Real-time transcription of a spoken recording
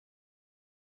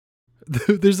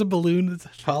There's a balloon that's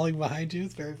falling behind you.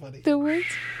 It's very funny. The words?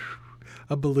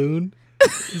 A balloon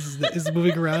is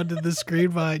moving around in the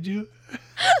screen behind you.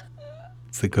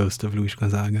 It's the ghost of Luis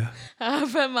Gonzaga.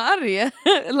 Ave Maria.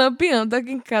 Lampião tá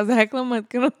aqui em casa reclamando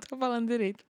que eu não tô falando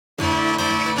direito.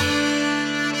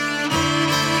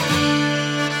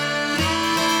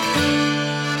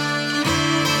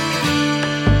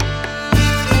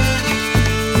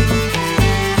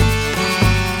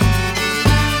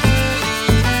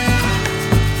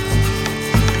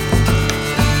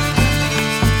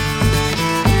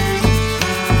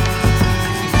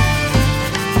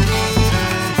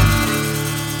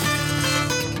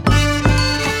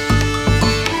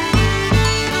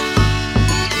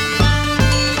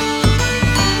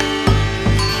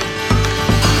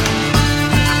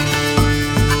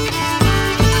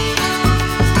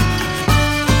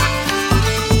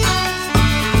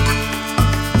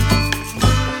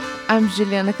 I'm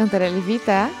Juliana Cantarelli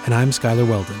Vita. And I'm Skylar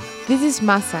Weldon. This is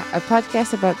Massa, a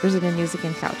podcast about Brazilian music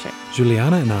and culture.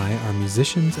 Juliana and I are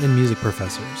musicians and music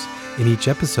professors. In each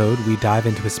episode, we dive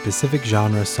into a specific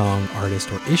genre, song,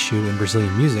 artist, or issue in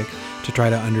Brazilian music to try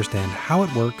to understand how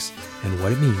it works and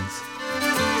what it means.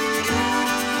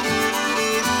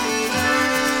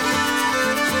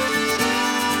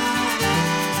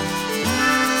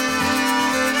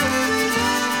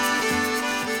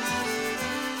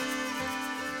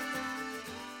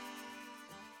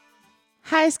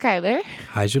 Hi, Skylar.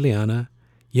 Hi, Juliana.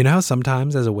 You know how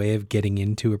sometimes as a way of getting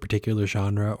into a particular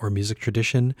genre or music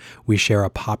tradition, we share a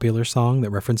popular song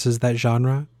that references that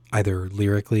genre, either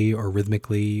lyrically or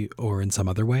rhythmically or in some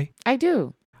other way? I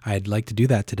do. I'd like to do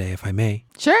that today, if I may.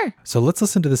 Sure. So let's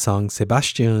listen to the song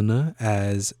Sebastiana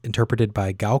as interpreted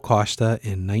by Gal Costa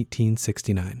in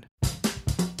 1969.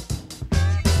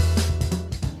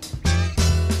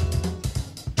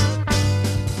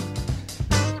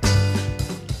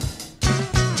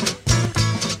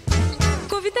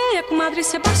 A comadre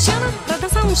Sebastiana pra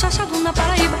dançar chachado na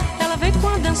Paraíba. Ela veio com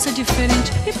a dança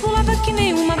diferente e pulava que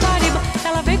nem uma guariba.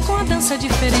 Ela veio com a dança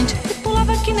diferente e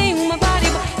pulava que nem uma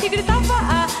guariba. E gritava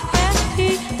A,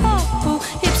 E, I, O, U,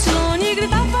 Y. E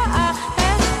gritava A,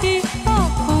 E, I, O,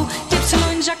 U,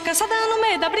 Y. Já cansada no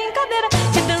meio da brincadeira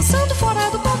e dançando fora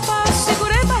do compasso.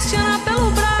 Segurei Bastiana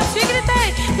pelo braço e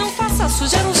gritei: não faça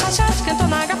sujeira, um chachado esquentou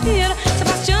na gafieira.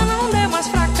 Sebastiana não deu mais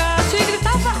fracasso e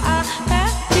gritava A,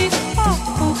 E, I, O,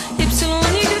 U, Y.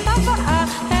 E gritava A,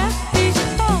 E, I,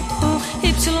 O, U, Y.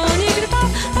 E gritava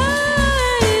A,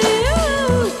 E,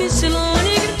 U, Y.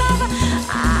 E gritava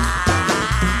A,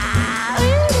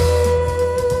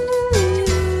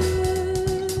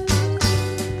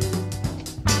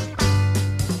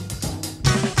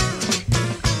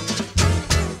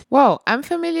 Whoa, I'm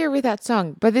familiar with that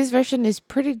song, but this version is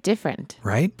pretty different.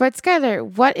 Right? But Skylar,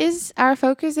 what is our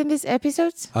focus in these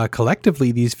episodes?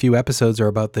 Collectively, these few episodes are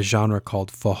about the genre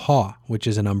called forró, which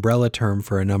is an umbrella term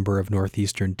for a number of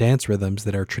Northeastern dance rhythms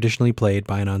that are traditionally played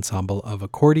by an ensemble of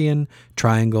accordion,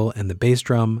 triangle, and the bass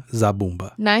drum,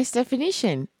 zabumba. Nice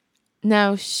definition.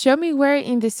 Now, show me where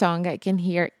in the song I can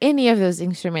hear any of those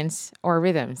instruments or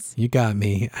rhythms. You got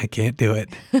me. I can't do it.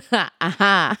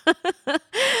 Aha!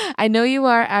 I know you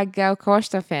are a Gal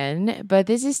Costa fan, but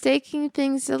this is taking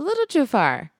things a little too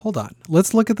far. Hold on.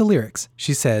 Let's look at the lyrics.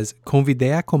 She says,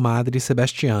 convidei a comadre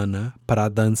Sebastiana para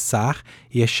dançar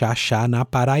e chachar na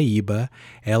Paraíba.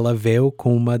 Ela veio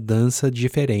com uma dança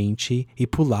diferente e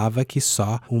pulava que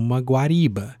só uma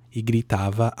guariba. E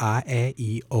gritava A, E,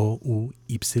 I, O, U,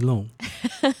 Y.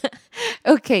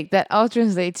 Okay, that all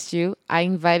translates to I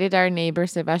invited our neighbor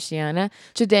Sebastiana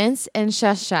to dance and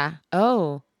cha-cha.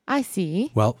 Oh, I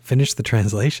see. Well, finish the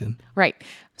translation. Right.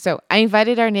 So I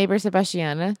invited our neighbor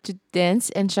Sebastiana to dance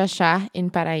and cha-cha in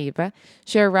Paraíba.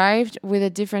 She arrived with a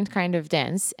different kind of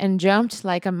dance and jumped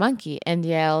like a monkey and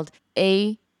yelled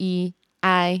A, E,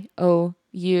 I, O,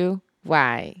 U,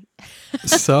 Y.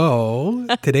 So,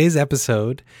 today's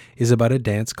episode is about a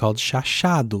dance called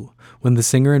chachado, when the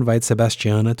singer invites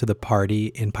Sebastiana to the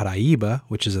party in Paraíba,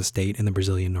 which is a state in the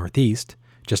Brazilian Northeast,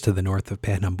 just to the north of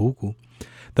Pernambuco.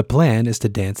 The plan is to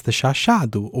dance the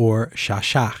chachado, or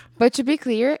chachar. But to be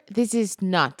clear, this is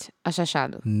not a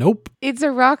chachado. Nope. It's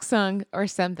a rock song or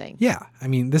something. Yeah, I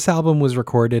mean, this album was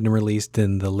recorded and released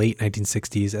in the late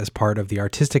 1960s as part of the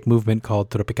artistic movement called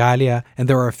Tropicalia, and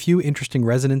there are a few interesting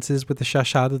resonances with the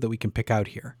chachado that we can pick out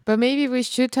here. But maybe we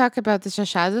should talk about the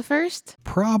chachado first?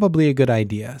 Probably a good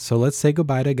idea, so let's say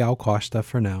goodbye to Gal Costa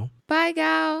for now. Bye,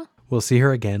 Gal. We'll see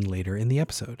her again later in the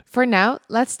episode. For now,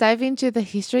 let's dive into the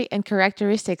history and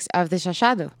characteristics of the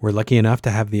chachado. We're lucky enough to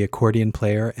have the accordion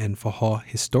player and forró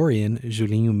historian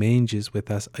Julinho Mendes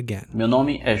with us again. Meu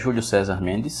nome é Júlio César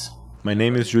Mendes. My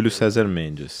name is Júlio César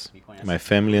Mendes. My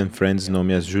family and friends know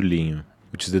me as Julinho,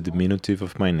 which is the diminutive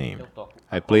of my name.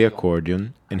 I play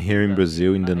accordion, and here in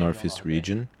Brazil, in the Northeast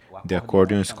region, the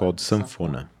accordion is called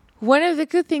sanfona. One of the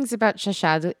good things about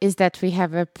chachado is that we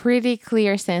have a pretty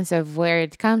clear sense of where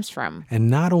it comes from. And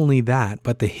not only that,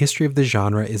 but the history of the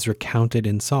genre is recounted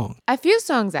in song. A few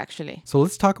songs, actually. So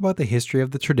let's talk about the history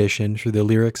of the tradition through the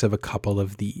lyrics of a couple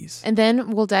of these. And then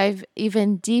we'll dive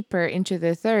even deeper into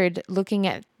the third, looking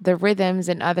at the rhythms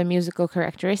and other musical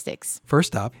characteristics.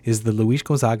 First up is the Luís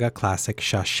Gonzaga classic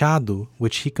Chachado,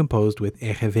 which he composed with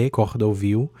Hervé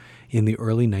Cordovil in the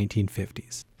early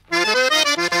 1950s.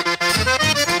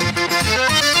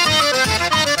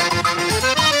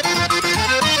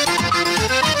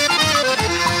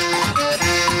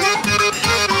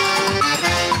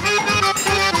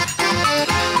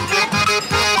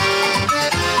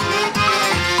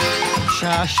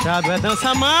 Chachado é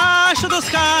dança macho dos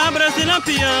cabras de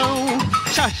Lampião.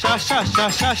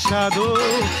 Chachado,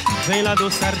 vem lá do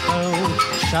sertão.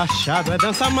 Chachado é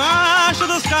dança macho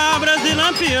dos cabras de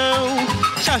Lampião.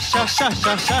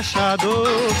 Chachado,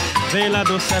 vem lá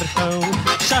do sertão.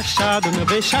 Chachado, meu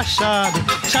bem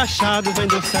chachado vem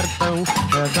do sertão.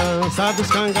 É dança dos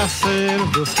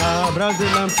cangaceiros, dos cabras de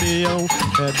Lampião.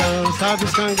 É dança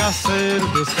dos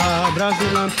cangaceiros, dos cabras de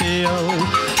Lampião.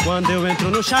 Quando eu entro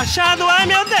no chachado, ai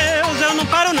meu Deus, eu não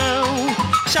paro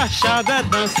não. Chachado é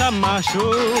dança macho,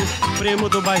 primo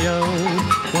do baião.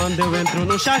 Quando eu entro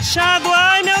no chachado,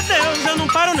 ai meu Deus, eu não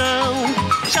paro não.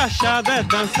 Chachado é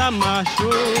dança macho,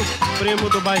 primo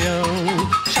do baião.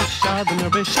 Chachado, meu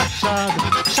bem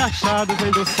chachado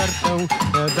vem do sertão.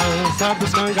 É dança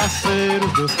dos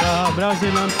cangaceiros, dos cabras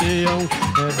de Lampião.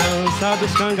 É dança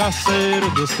dos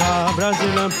cangaceiros, dos cabras de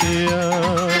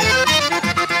Lampião.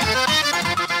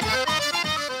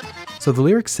 So the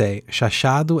lyrics say,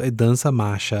 Chachado é dança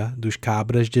macha dos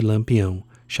cabras de Lampião.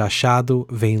 Chachado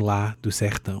vem lá do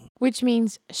sertão. Which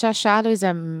means chachado is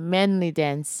a manly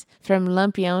dance from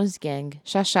Lampião's gang.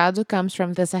 Chachado comes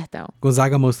from the sertão.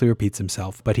 Gonzaga mostly repeats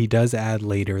himself, but he does add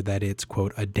later that it's,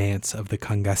 quote, a dance of the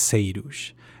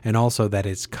cangaceiros, and also that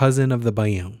it's cousin of the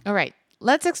baião. All right,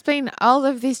 let's explain all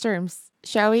of these terms,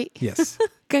 shall we? Yes.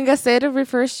 Cangaceiro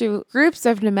refers to groups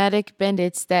of nomadic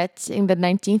bandits that, in the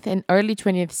 19th and early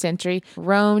 20th century,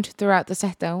 roamed throughout the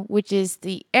sertão, which is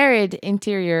the arid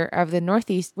interior of the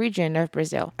northeast region of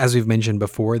Brazil. As we've mentioned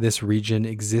before, this region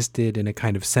existed in a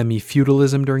kind of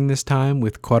semi-feudalism during this time,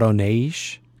 with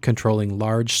coronéis controlling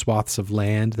large swaths of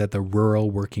land that the rural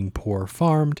working poor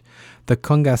farmed. The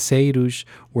cangaceiros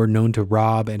were known to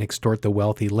rob and extort the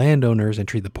wealthy landowners and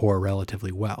treat the poor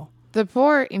relatively well. The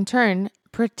poor, in turn,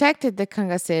 protected the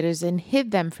cangaceiros and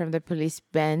hid them from the police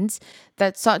bands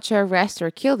that sought to arrest or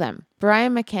kill them.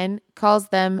 Brian McCann calls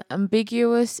them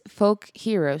ambiguous folk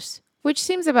heroes, which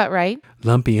seems about right.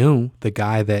 Lampião, the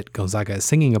guy that Gonzaga is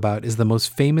singing about, is the most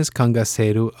famous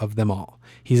cangaceiro of them all.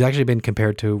 He's actually been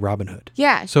compared to Robin Hood.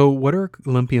 Yeah. So what are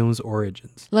Lampião's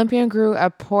origins? Lampião grew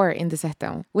up poor in the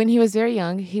sertão. When he was very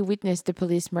young, he witnessed the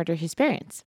police murder his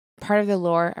parents. Part of the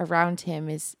lore around him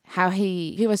is how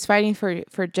he was fighting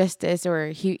for justice, or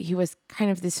he was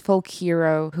kind of this folk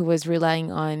hero who was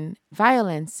relying on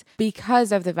violence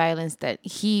because of the violence that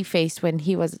he faced when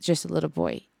he was just a little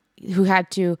boy, who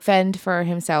had to fend for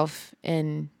himself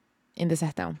in the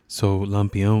sertão. So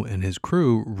Lampião and his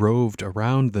crew roved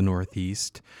around the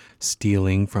Northeast,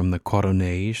 stealing from the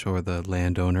coronéis, or the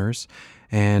landowners,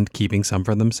 and keeping some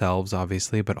for themselves,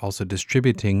 obviously, but also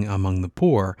distributing among the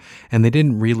poor. And they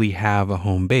didn't really have a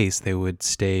home base. They would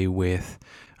stay with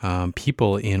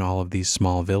people in all of these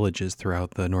small villages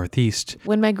throughout the Northeast.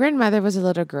 When my grandmother was a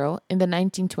little girl in the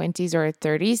 1920s or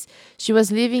 30s, she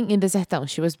was living in the sertão.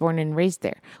 She was born and raised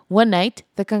there. One night,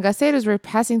 the cangaceiros were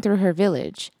passing through her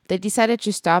village. They decided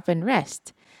to stop and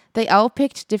rest. They all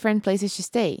picked different places to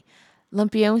stay.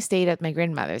 Lampião stayed at my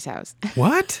grandmother's house.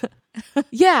 What?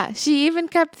 Yeah, she even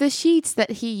kept the sheets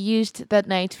that he used that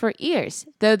night for years,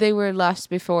 though they were lost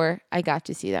before I got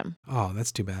to see them. Oh,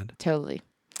 that's too bad. Totally.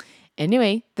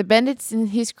 Anyway, the bandits in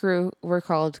his crew were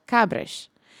called cabras.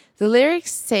 The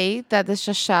lyrics say that the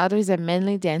chachado is a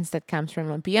manly dance that comes from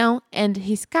Lampião and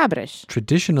his cabras.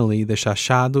 Traditionally, the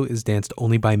chachado is danced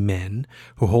only by men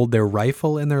who hold their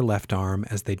rifle in their left arm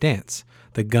as they dance.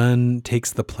 The gun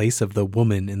takes the place of the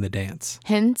woman in the dance.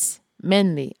 Hence,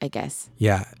 manly, I guess.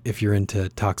 Yeah, if you're into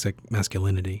toxic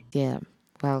masculinity. Yeah,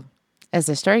 well, as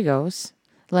the story goes,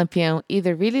 Lampião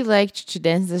either really liked to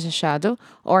dance the chachado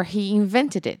or he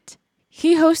invented it.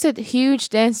 He hosted huge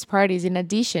dance parties in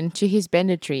addition to his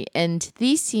banditry, and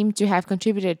these seem to have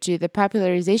contributed to the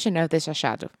popularization of the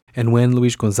chachado. And when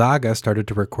Luís Gonzaga started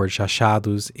to record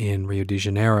chachados in Rio de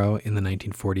Janeiro in the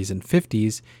 1940s and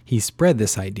 50s, he spread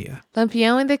this idea.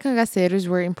 Lampião and the cangaceiros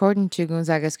were important to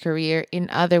Gonzaga's career in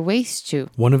other ways too.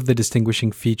 One of the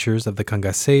distinguishing features of the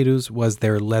cangaceiros was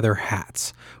their leather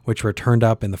hats, which were turned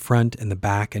up in the front and the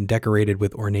back and decorated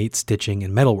with ornate stitching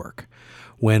and metalwork.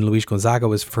 When Luís Gonzaga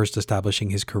was first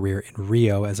establishing his career in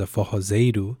Rio as a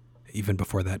forrozeiro, even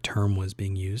before that term was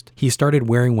being used, he started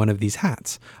wearing one of these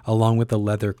hats, along with the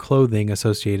leather clothing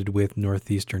associated with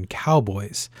Northeastern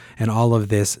cowboys. And all of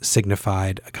this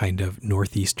signified a kind of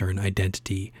Northeastern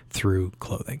identity through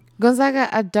clothing. Gonzaga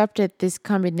adopted this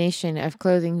combination of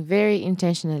clothing very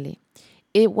intentionally.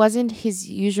 It wasn't his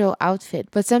usual outfit,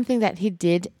 but something that he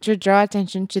did to draw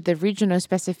attention to the regional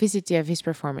specificity of his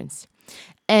performance.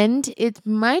 And it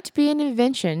might be an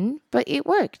invention, but it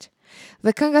worked.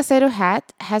 The cangaceiro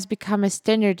hat has become a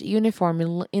standard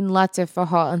uniform in lots of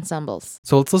forró ensembles.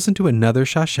 So let's listen to another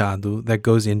chachado that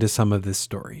goes into some of this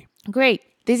story. Great.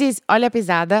 This is Olha a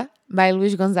Pisada by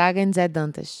Luís Gonzaga and Zé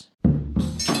Dantas.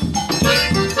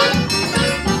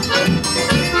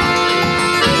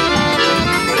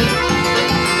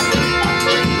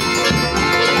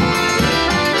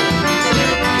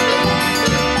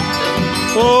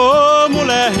 Ô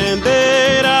mulher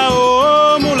rendeira,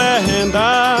 ô mulher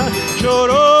renda,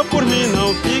 chorou por mim,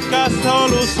 não fica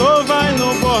soluçou, vai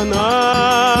no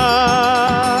bornar.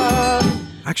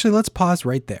 Actually, let's pause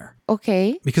right there.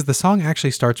 Okay. Because the song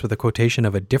actually starts with a quotation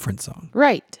of a different song.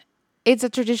 Right. It's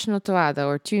a traditional toada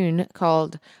or tune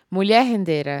called Mulher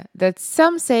Rendeira that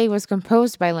some say was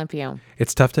composed by Lampião.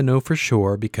 It's tough to know for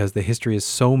sure because the history is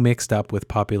so mixed up with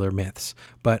popular myths.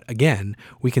 But again,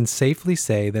 we can safely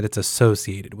say that it's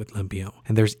associated with Lampião.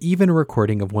 And there's even a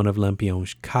recording of one of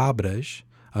Lampião's cabras,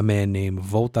 a man named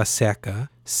Volta Seca,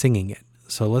 singing it.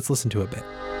 So let's listen to a bit.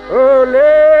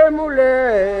 Olê,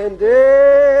 mulher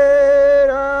rendeira,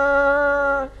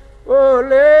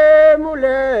 olê,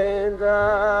 mulher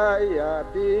renda, e a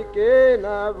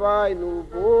pequena vai no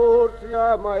porto e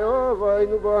a maior vai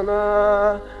no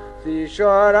bornar. Se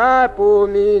chorar por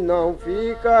mim não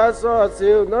fica só se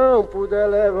eu não puder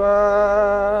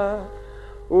levar.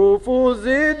 O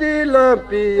fuzil de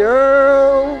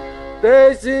Lampião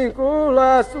tem 5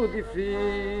 laços de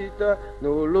fita,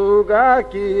 no lugar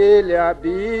que ele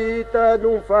habita,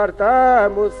 num fartar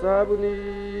moça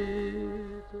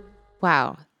bonito.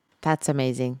 Wow, that's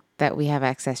amazing that we have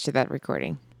access to that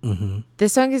recording. Mm-hmm. The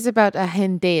song is about a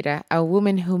rendeira, a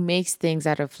woman who makes things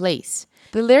out of lace.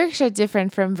 The lyrics are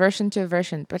different from version to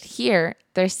version, but here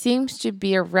there seems to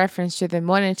be a reference to the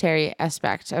monetary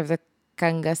aspect of the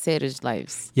cangaceiros'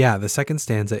 lives. Yeah, the second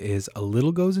stanza is, a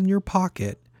little goes in your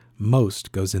pocket,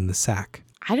 most goes in the sack.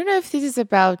 I don't know if this is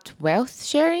about wealth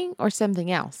sharing or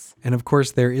something else. And of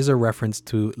course, there is a reference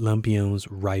to Lampião's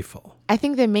rifle. I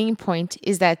think the main point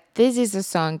is that this is a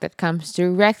song that comes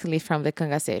directly from the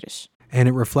cangaceiros. And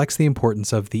it reflects the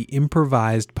importance of the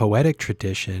improvised poetic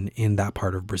tradition in that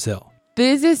part of Brazil.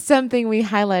 This is something we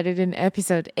highlighted in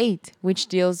episode 8, which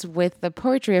deals with the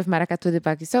poetry of Maracatu de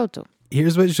Paquissoto.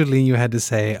 Here's what Julinho had to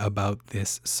say about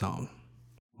this song.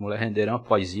 Mulher Rendeira é uma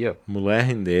poesia. Mulher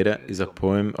Rendeira is a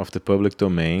poem of the public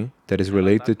domain that is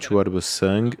related to what was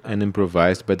sung and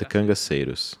improvised by the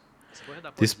cangaceiros.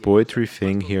 This poetry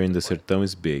thing here in the Sertão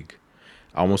is big.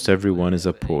 Almost everyone is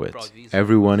a poet.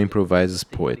 Everyone improvises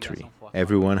poetry.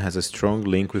 Everyone has a strong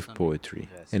link with poetry.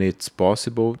 And it's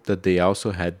possible that they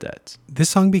also had that. This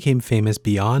song became famous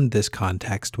beyond this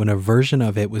context when a version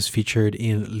of it was featured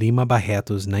in Lima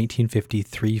Barreto's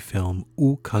 1953 film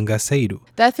O Cangaceiro.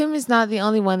 That film is not the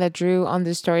only one that drew on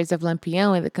the stories of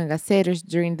Lampião and the cangaceiros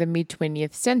during the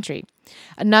mid-20th century.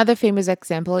 Another famous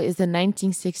example is the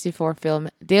 1964 film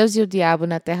Deus e o Diabo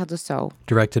na Terra do Sol,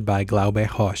 directed by Glauber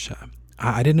Rocha.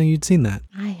 I didn't know you'd seen that.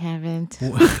 I haven't.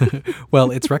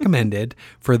 Well, it's recommended.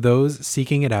 For those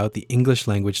seeking it out, the English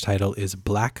language title is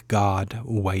Black God,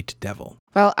 White Devil.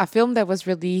 Well, a film that was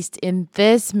released in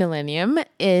this millennium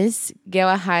is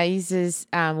Guel Arraiz's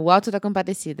O Alto da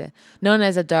Compadecida, known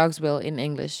as A Dog's Will in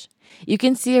English. You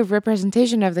can see a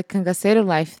representation of the cangaceiro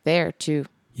life there, too.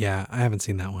 Yeah, I haven't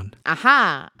seen that one.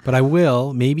 Aha! But I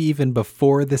will, maybe even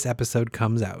before this episode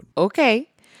comes out. Okay.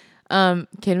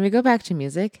 Can we go back to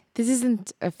music? This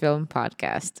isn't a film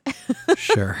podcast.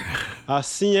 Sure.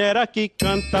 Assim era que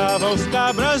cantava os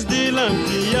cabras de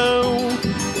Lampião,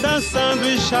 dançando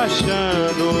e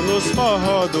chachando nos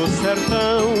forró do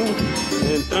sertão,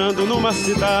 entrando numa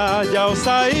cidade ao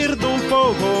sair de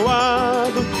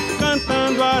povoado,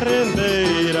 cantando e a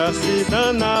rendeira se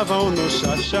danavam no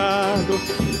chachado.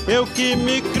 Eu que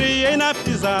me criei na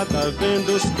pisada,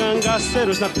 vendo os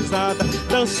cangaceiros na pisada,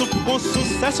 danço com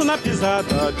sucesso na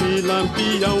pisada de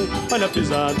Lampião. Olha a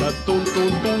pisada, tum, tum,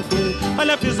 tum, tum.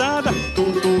 Olha a pisada,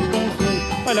 tum, tum, tum,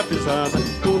 tum. Olha a pisada,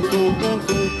 tum, tum, tum,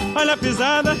 tum. Olha a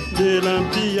pisada de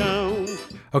Lampião.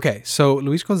 Okay, so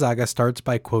Luis Gonzaga starts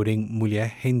by quoting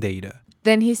Mulher Rendeira.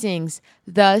 Then he sings,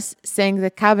 "Thus sang the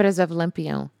cabras of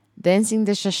Lampião, dancing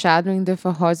the chachado in the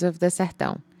forrós of the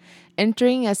sertão,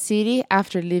 entering a city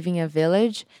after leaving a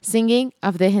village, singing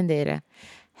of the rendeira,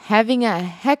 having a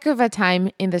heck of a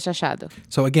time in the chachado."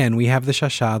 So again, we have the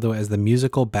chachado as the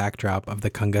musical backdrop of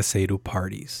the cangaceiro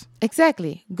parties.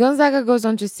 Exactly. Gonzaga goes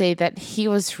on to say that he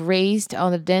was raised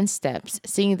on the dance steps,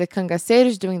 seeing the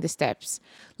cangaceiros doing the steps.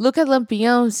 Look at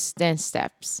Lampião's dance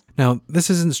steps. Now, this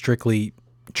isn't strictly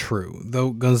true.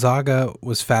 Though Gonzaga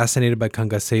was fascinated by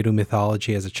cangaceiro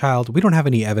mythology as a child, we don't have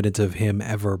any evidence of him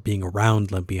ever being around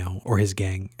Lampião or his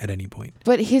gang at any point.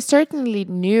 But he certainly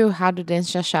knew how to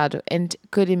dance chachado and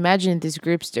could imagine these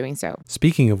groups doing so.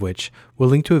 Speaking of which, we'll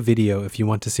link to a video if you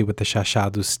want to see what the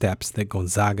chachado steps that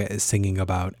Gonzaga is singing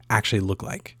about actually look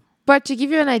like. But to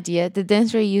give you an idea, the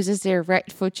dancer uses their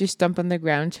right foot to stomp on the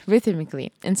ground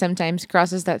rhythmically and sometimes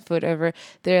crosses that foot over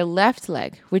their left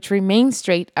leg, which remains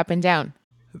straight up and down.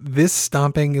 This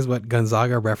stomping is what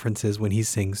Gonzaga references when he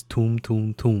sings Tum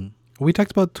Tum Tum. We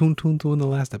talked about Tum Tum Tum in the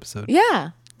last episode. Yeah,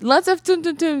 lots of tum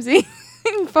tum tums in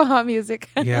forró music.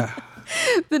 Yeah.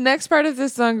 The next part of the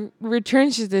song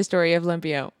returns to the story of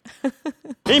Lampião.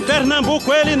 Em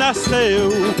Pernambuco ele nasceu,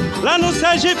 lá no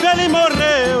Sergipe ele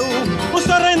morreu. O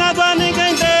seu reinado a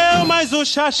ninguém deu, mas o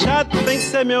chachado tem que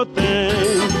ser meu,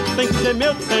 tem que ser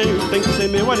meu, tem que ser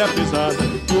meu. Olha a pisada,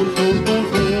 tum, tum,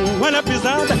 tum, tum. Olha a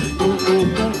pisada, tum,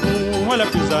 tum, tum, tum. Olha a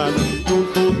pisada, tum,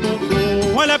 tum, tum,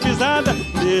 tum. Olha a pisada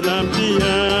de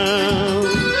Lampião.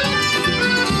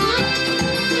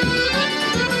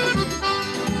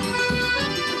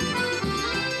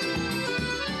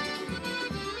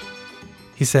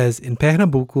 He says, in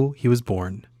Pernambuco he was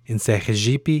born. In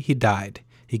Sergipe he died.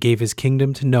 He gave his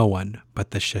kingdom to no one,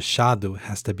 but the chachado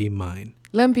has to be mine.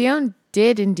 Lampião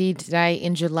did indeed die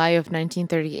in July of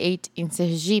 1938 in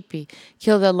Sergipe,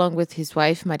 killed along with his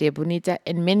wife, Maria Bonita,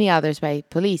 and many others by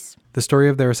police. The story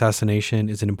of their assassination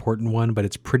is an important one, but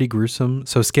it's pretty gruesome,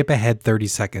 so skip ahead 30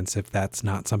 seconds if that's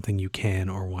not something you can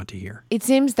or want to hear. It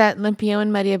seems that Lampião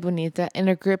and Maria Bonita and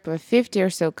a group of 50 or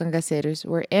so cangaceiros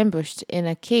were ambushed in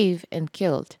a cave and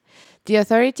killed. The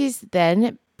authorities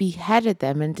then beheaded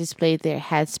them and displayed their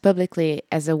heads publicly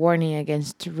as a warning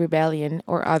against rebellion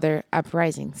or other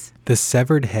uprisings. The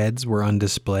severed heads were on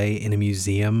display in a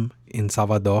museum in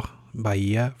Salvador,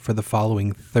 Bahia, for the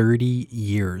following 30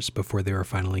 years before they were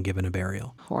finally given a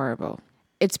burial. Horrible.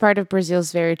 It's part of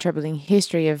Brazil's very troubling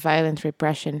history of violent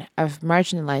repression of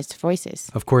marginalized voices.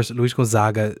 Of course, Luis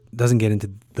Gonzaga doesn't get into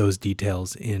those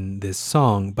details in this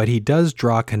song, but he does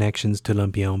draw connections to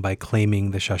Lampião by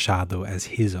claiming the chachado as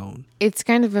his own. It's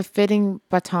kind of a fitting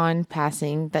baton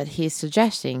passing that he's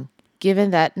suggesting,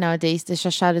 given that nowadays the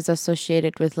chachado is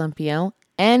associated with Lampião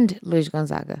and Luis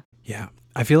Gonzaga. Yeah.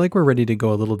 I feel like we're ready to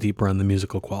go a little deeper on the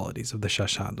musical qualities of the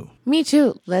chachado. Me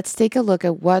too. Let's take a look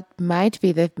at what might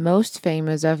be the most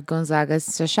famous of Gonzaga's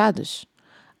chachados.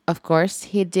 Of course,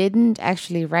 he didn't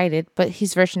actually write it, but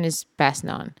his version is best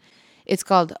known. It's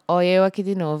called O Eu Aqui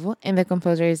de Novo, and the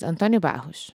composer is Antônio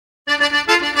Barros.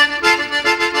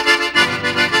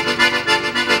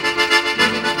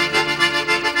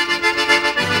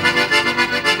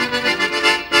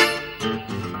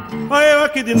 Olha eu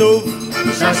aqui de novo,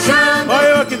 Chachando, olha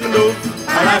eu aqui de novo,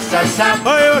 para chachar,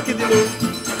 olha eu aqui de novo,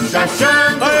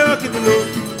 chachando, olha eu aqui de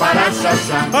novo, para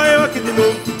chachar, olha eu aqui de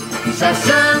novo,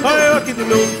 chachando, olha eu aqui de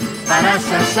novo, para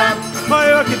chachar, olha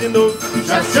eu aqui de novo,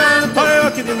 chachando, olha eu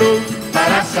aqui de novo.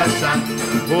 para chachar.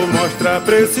 Vou mostrar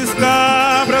pra esses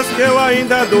cabras que eu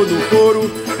ainda dou no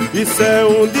couro. Isso é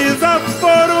um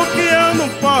desaforo que eu não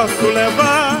posso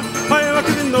levar. Olha eu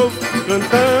aqui de novo,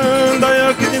 cantando, olha eu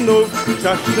aqui de novo,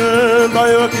 chachando,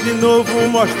 olha eu aqui de novo,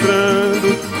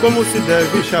 mostrando como se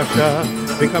deve chachar.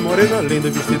 Vem cá, morena linda,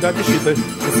 vestida de chita,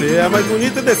 você é a mais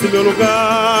bonita desse meu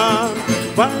lugar.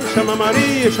 Vai, chama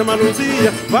Maria, chama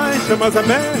Luzia, vai, chama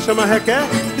Zabé, chama Requer.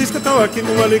 Diz que eu tô aqui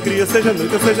com alegria, seja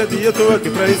noite ou seja dia, eu tô aqui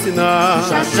pra ensinar.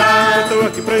 Chachá, Eu tô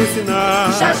aqui pra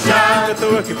ensinar. chachá, Eu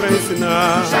tô aqui pra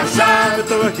ensinar. chachá, Eu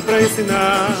tô aqui pra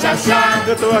ensinar. chachá,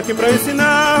 Eu tô aqui pra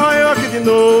ensinar. Olha eu aqui de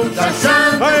novo.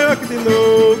 chachando, Olha eu aqui de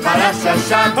novo. para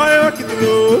chachar, Olha eu aqui de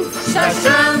novo.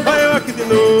 chachando, Olha eu aqui de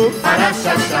novo. para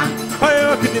chachar, Olha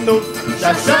eu aqui aqui de novo,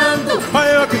 chachando,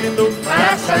 vai eu aqui de novo,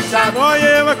 para chachar, olha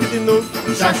eu aqui de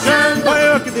novo, chachando, vai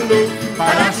eu aqui de novo.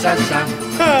 para chachar.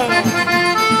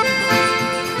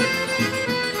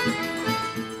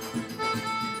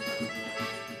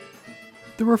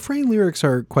 The refrain lyrics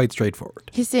are quite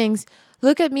straightforward. He sings,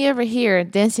 "Look at me over here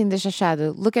dancing the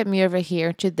chachado. Look at me over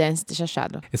here to dance the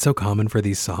chachado." It's so common for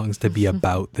these songs to be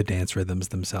about the dance rhythms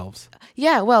themselves.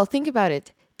 Yeah, well, think about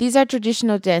it. These are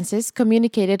traditional dances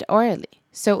communicated orally.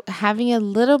 So having a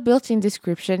little built-in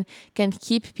description can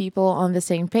keep people on the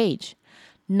same page.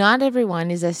 Not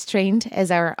everyone is as trained as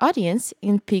our audience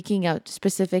in picking out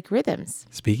specific rhythms.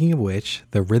 Speaking of which,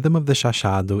 the rhythm of the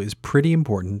chachado is pretty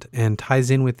important and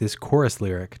ties in with this chorus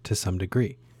lyric to some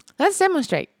degree. Let's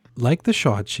demonstrate. Like the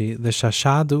xochi, the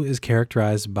chachado is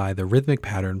characterized by the rhythmic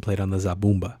pattern played on the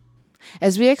zabumba.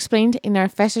 As we explained in our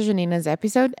Festas Juninas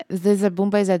episode, the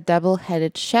zabumba is a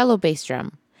double-headed shallow bass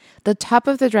drum. The top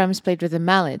of the drum is played with a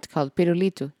mallet called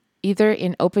pirulito, either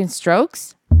in open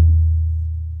strokes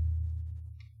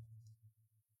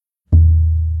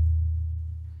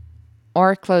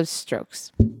or closed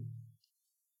strokes.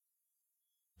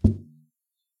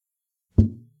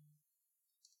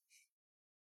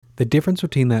 The difference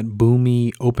between that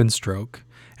boomy open stroke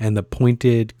and the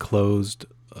pointed, closed,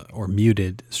 or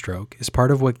muted stroke is part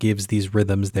of what gives these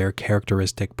rhythms their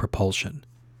characteristic propulsion.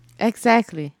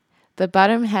 Exactly. The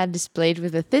bottom head is played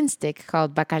with a thin stick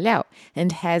called bacalhau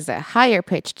and has a higher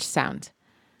pitched sound.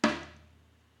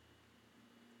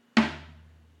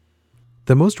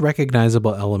 The most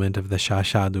recognizable element of the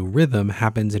chachado rhythm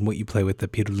happens in what you play with the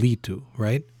pirulito,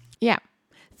 right? Yeah.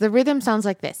 The rhythm sounds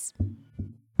like this.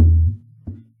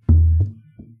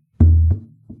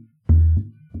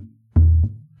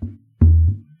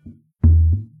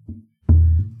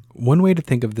 One way to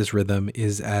think of this rhythm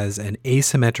is as an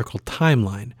asymmetrical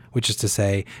timeline, which is to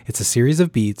say, it's a series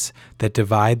of beats that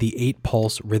divide the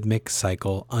 8-pulse rhythmic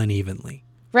cycle unevenly.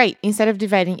 Right. Instead of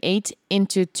dividing 8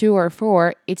 into 2 or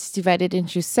 4, it's divided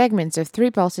into segments of 3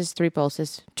 pulses, 3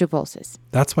 pulses, 2 pulses.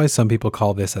 That's why some people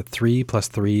call this a 3 +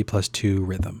 3 + 2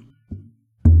 rhythm.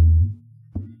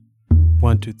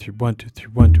 1 2 3 1 2 3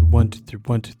 1 2 1 2 3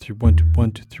 1 2 3 1 2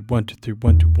 1 2 3 1 2 3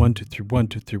 1 2 1 2 3 1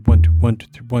 2 3 1 2 1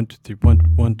 2 3 1 2 3 1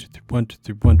 1 2 3 1 2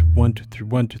 3 1 2 1 2 3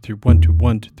 1 2 3 1 2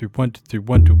 1 2 3 1 2 3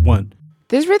 1 2 1.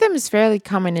 This rhythm is fairly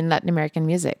common in Latin American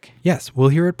music. Yes, we'll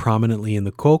hear it prominently in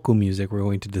the coco music we're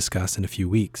going to discuss in a few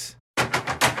weeks.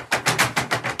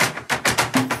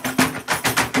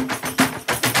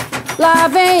 Lá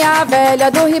vem a velha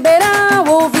do Ribeirão,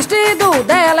 o vestido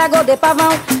dela é godê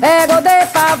pavão,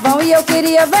 e eu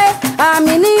queria ver a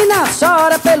menina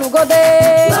chora pelo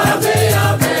godê. Lá vem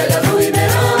a velha do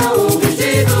Ribeirão, o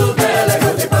vestido dela é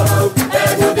godê pavão,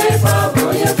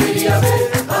 e eu queria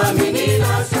ver a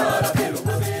menina chora pelo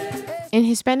godê. In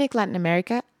Hispanic Latin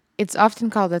America, it's often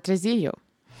called a tresillo.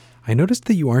 I noticed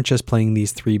that you aren't just playing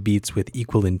these 3 beats with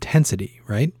equal intensity,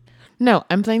 right? No,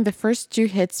 I'm playing the first 2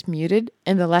 hits muted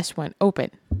and the last one open.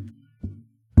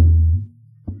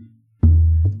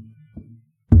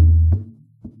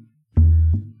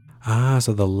 Ah,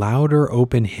 so the louder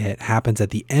open hit happens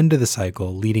at the end of the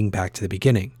cycle, leading back to the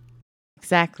beginning.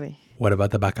 Exactly. What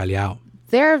about the bacalhau?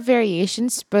 There are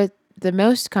variations, but the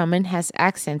most common has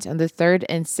accents on the 3rd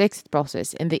and 6th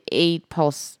pulses in the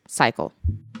 8-pulse cycle.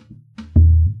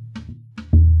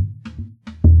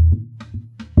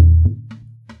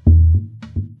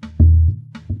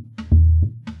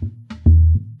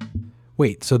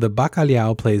 Wait, so the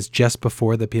bacalhau plays just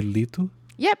before the pirulito?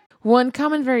 Yep. One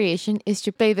common variation is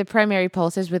to play the primary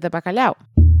pulses with the bacalhau.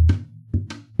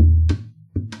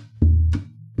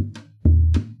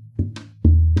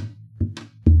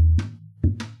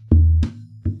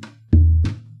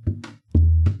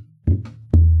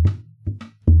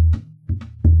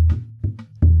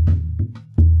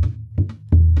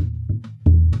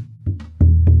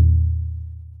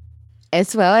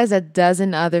 As well as a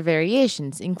dozen other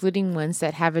variations, including ones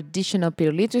that have additional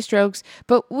pirulito strokes,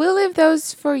 but we'll leave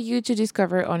those for you to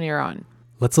discover on your own.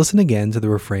 Let's listen again to the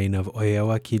refrain of Oi Eu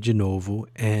Aqui de Novo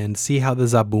and see how the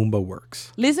zabumba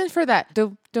works. Listen for that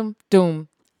dum dum dum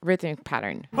rhythmic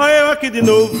pattern. Olha eu aqui de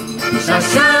novo,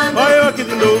 Chachando, olha eu aqui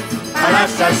de novo, para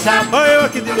chachar, olha eu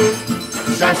aqui de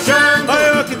novo, chachando, olha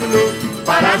eu aqui de novo,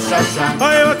 para chachar,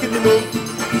 olha eu aqui de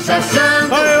novo,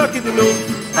 chachando, olha eu aqui de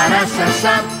novo, para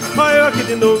chachar, olha eu aqui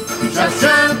de novo,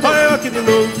 chachando, olha eu aqui de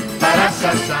novo. para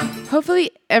chachar.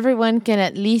 Hopefully, everyone can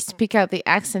at least pick out the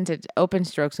accented open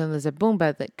strokes on the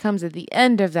zabumba that comes at the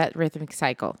end of that rhythmic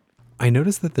cycle. I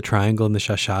noticed that the triangle in the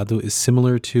chachado is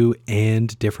similar to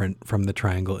and different from the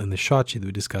triangle in the xochi that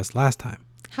we discussed last time.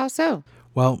 How so?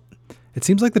 Well, It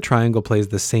seems like the triangle plays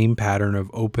the same pattern of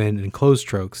open and closed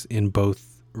strokes in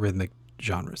both rhythmic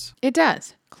genres. It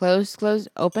does. Close, close,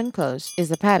 open, close is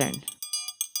the pattern.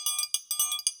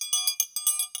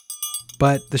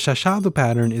 But the chachado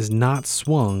pattern is not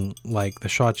swung like the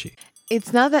shotty.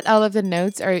 It's not that all of the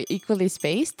notes are equally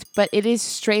spaced, but it is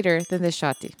straighter than the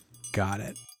shotty. Got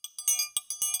it.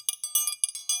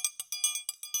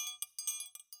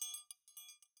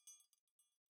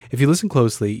 If you listen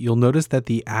closely, you'll notice that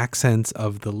the accents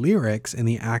of the lyrics and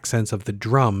the accents of the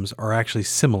drums are actually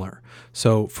similar.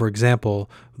 So, for example,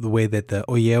 the way that the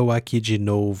 "Oyeu aqui de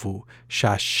novo,"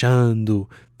 chachando,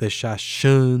 the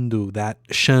chachando, that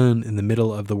shan in the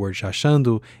middle of the word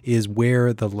chachando is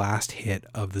where the last hit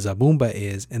of the zabumba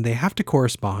is, and they have to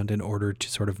correspond in order to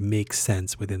sort of make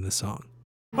sense within the song.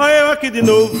 Olha eu aqui de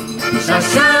novo,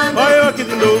 Chachando, olha eu aqui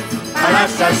de novo, para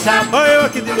chachar, olha eu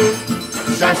aqui de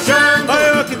novo, chachando, olha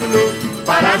eu aqui de novo,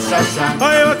 para chachar,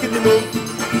 olha eu aqui de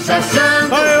novo,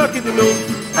 chachando, olha eu aqui de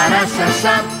novo, para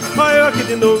chachar, olha eu aqui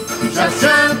de novo,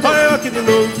 chachando, olha eu aqui de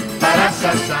novo. para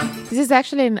chachar. This is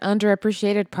actually an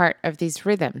underappreciated part of these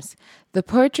rhythms. The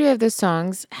poetry of the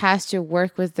songs has to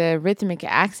work with the rhythmic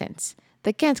accents.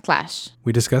 They can't clash.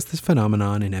 We discussed this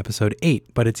phenomenon in episode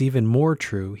 8, but it's even more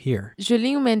true here.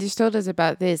 Julinho Mendes told us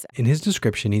about this. In his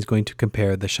description, he's going to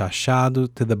compare the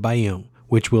chachado to the baião,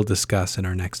 which we'll discuss in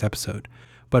our next episode.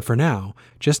 But for now,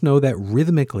 just know that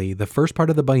rhythmically, the first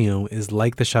part of the baião is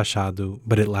like the chachado,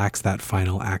 but it lacks that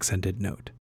final accented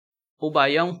note. O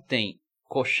baião tem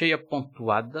cocheia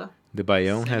pontuada. The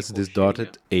baião has this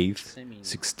dotted 8th,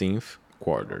 16th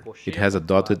quarter. It has a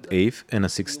dotted 8th and a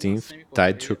 16th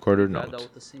tied to a quarter note.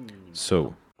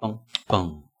 So, Pam,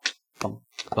 pam, pam,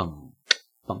 pam,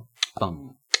 pam,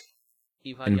 pam.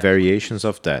 and variations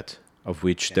of that, of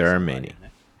which there are many.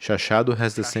 Chachado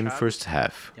has the same first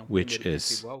half, which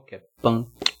is Pam,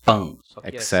 pam.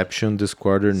 exception this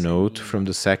quarter note from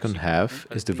the second half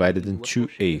is divided in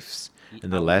 2/8,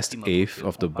 and the last eighth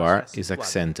of the bar is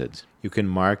accented. You can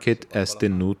mark it as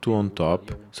tenuto on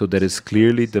top, so that is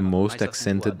clearly the most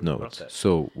accented note.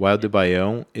 So, while the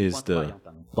baião is the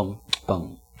Pam,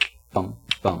 pam, pam,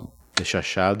 pam,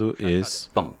 chachado is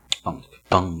pam, pam,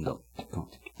 pam, dum, pam,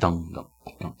 dum, dum,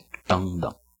 pam, dum,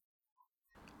 dum.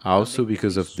 also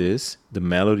because of this, the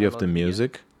melody of the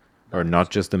music, or not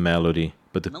just the melody,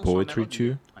 but the poetry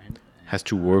too, has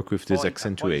to work with this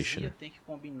accentuation.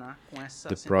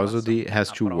 The prosody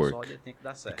has to work,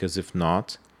 because if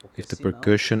not, if the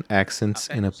percussion accents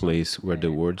in a place where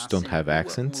the words don't have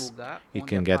accents, it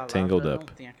can get tangled up.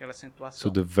 So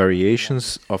the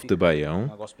variations of the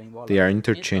baião, they are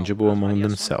interchangeable among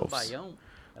themselves.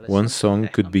 One song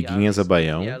could begin as a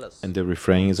baião, and the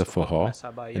refrain is a forró,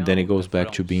 and then it goes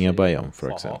back to being a baião, for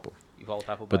example.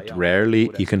 But rarely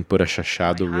you can put a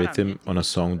chachado rhythm on a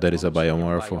song that is a baião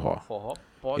or a forró.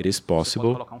 It is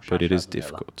possible, but it is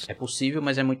difficult. É possível,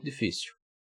 mas é muito difícil.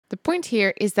 The point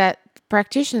here is that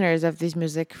practitioners of this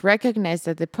music recognize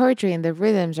that the poetry and the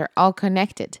rhythms are all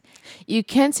connected. You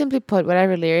can't simply put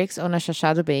whatever lyrics on a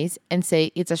chachado bass and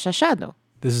say it's a chachado.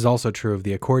 This is also true of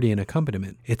the accordion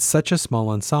accompaniment. It's such a small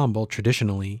ensemble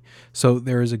traditionally, so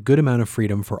there is a good amount of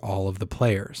freedom for all of the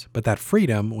players. But that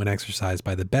freedom, when exercised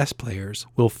by the best players,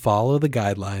 will follow the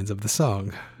guidelines of the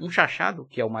song. Chachado,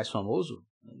 que é o mais famoso.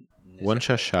 One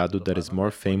chachado that is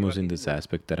more famous in this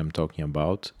aspect that I'm talking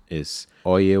about is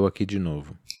Olha eu aqui de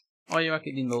novo. Olha eu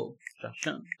aqui de novo.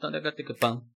 Chachando, tandegateca,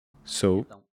 pam. So,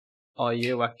 Olha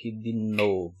eu aqui de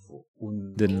novo.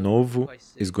 the novo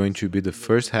is going to be the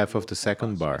first half of the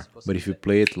second bar, but if you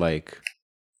play it like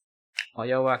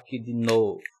Olha eu aqui de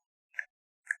novo.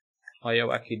 Olha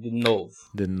eu aqui de novo.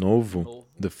 the novo,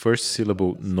 the first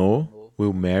syllable no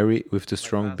will marry with the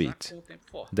strong beat.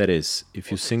 That is,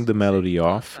 if you sing the melody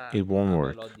off, it won't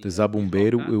work. The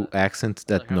zabumbeiro will accent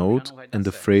that note, and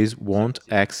the phrase won't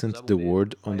accent the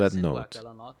word on that note.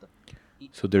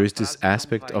 So there is this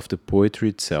aspect of the poetry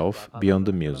itself beyond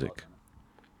the music.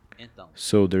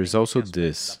 So there is also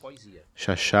this.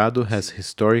 Chachado has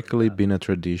historically been a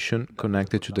tradition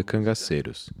connected to the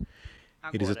cangaceiros.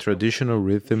 It is a traditional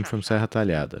rhythm from Serra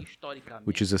Talhada,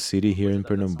 which is a city here in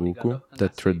Pernambuco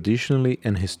that traditionally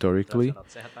and historically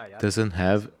doesn't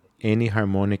have any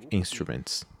harmonic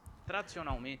instruments.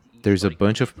 There's a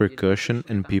bunch of percussion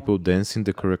and people dancing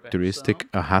the characteristic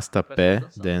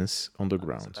arrasta-pé dance on the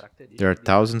ground. There are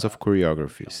thousands of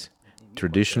choreographies.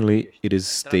 Traditionally, it is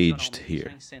staged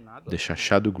here. The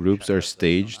chachado groups are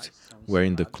staged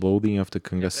wearing the clothing of the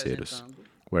cangaceiros,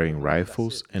 wearing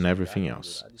rifles and everything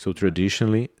else. So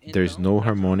traditionally, there is no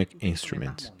harmonic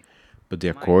instrument. But the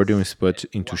accordion is put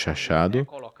into chachado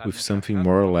with something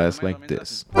more or less like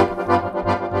this.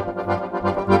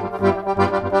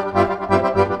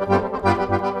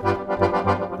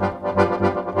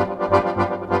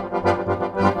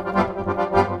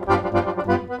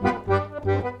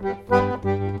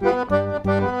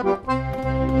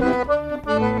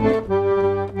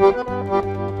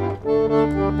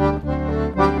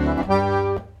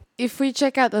 If we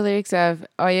check out the lyrics of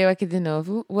Olha Eu Aqui de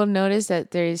Novo, we'll notice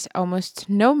that there is almost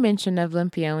no mention of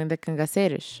Lampião in the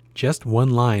Cangaceiros. Just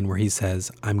one line where he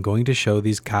says, I'm going to show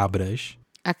these cabras.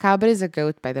 A cabra is a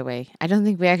goat, by the way. I don't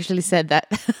think we actually said that.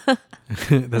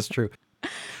 That's true.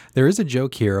 There is a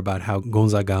joke here about how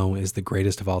Gonzagão is the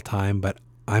greatest of all time, but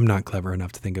I'm not clever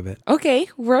enough to think of it. Okay,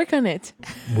 work on it.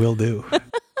 Will do.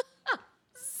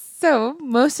 So,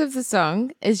 most of the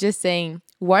song is just saying,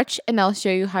 watch and I'll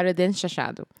show you how to dance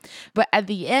chachado. But at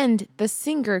the end, the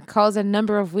singer calls a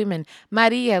number of women,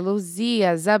 Maria,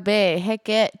 Luzia, Zabé,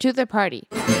 Requé, to the party.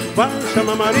 Vai,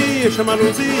 chama Maria, chama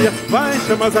Luzia, vai,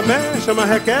 chama Zabé, chama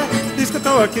Requé. Diz que eu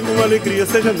tô aqui com alegria,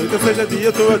 seja noite ou seja dia,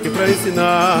 eu tô aqui pra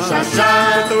ensinar.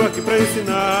 Chachá, eu tô aqui pra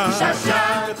ensinar.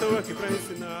 Chachá, eu tô aqui pra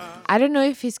ensinar. I don't know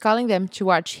if he's calling them to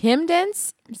watch him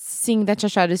dance, seeing that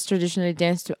chachado is traditionally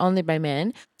danced to only by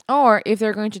men, or if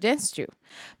they're going to dance too.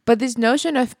 But this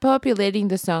notion of populating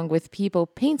the song with people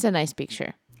paints a nice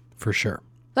picture. For sure.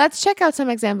 Let's check out some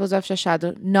examples of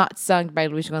chachado not sung by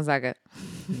Luis Gonzaga.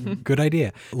 Good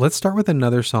idea. Let's start with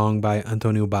another song by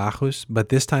Antônio Barros, but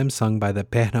this time sung by the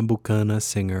Pernambucana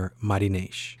singer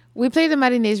Marinês. We played the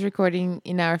Marinês recording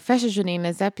in our Festas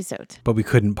Juninas episode. But we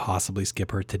couldn't possibly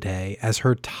skip her today, as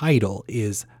her title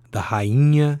is the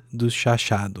Rainha do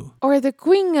Chachado. Or the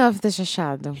Queen of the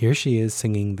Chachado. Here she is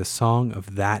singing the song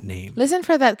of that name. Listen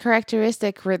for that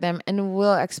characteristic rhythm and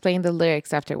we'll explain the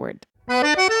lyrics afterward.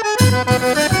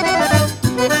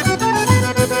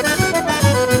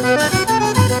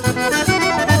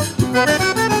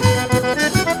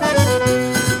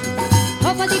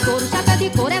 Roupa de couro, chapéu de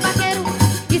couro é vaqueiro,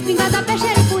 espingarda,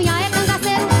 peixeira e punhal é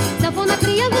cangaceiro, sanfona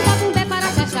criando, zabumbé para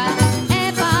chachá,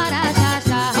 é para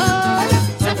chachá, oi.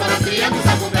 Sanfona criando,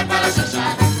 zabumbé para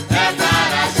chachá, é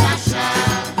para chachá.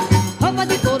 Roupa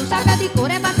de couro, chapéu de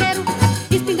couro é vaqueiro,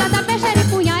 espingarda, peixeira e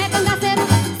punhal é cangaceiro,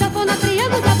 sanfona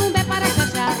criando, zabumbé para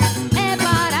chachá, é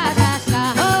para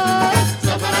chachá, oi.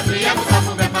 Sanfona criando,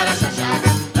 zabumbé para chachá,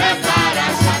 é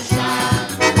para chachá.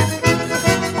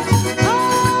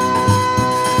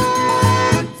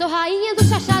 Sou rainha do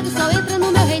chachado, só entra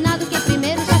no meu reinado que é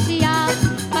primeiro chachear.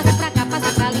 Passa pra cá,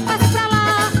 passa pra ali, passa pra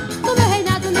lá. No meu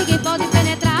reinado ninguém pode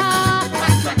penetrar.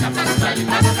 Passa pra cá, passa pra ali,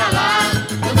 passa pra lá.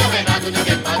 No meu reinado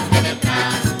ninguém pode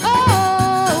penetrar.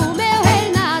 Oh, meu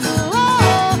reinado,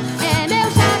 oh, é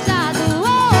meu chachado,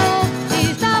 oh,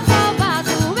 está aprovado,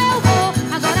 eu vou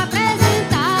agora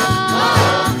apresentar.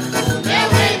 O meu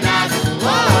reinado,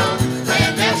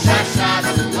 é meu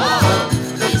chachado,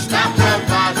 está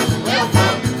aprovado, eu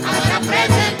vou agora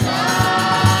apresentar.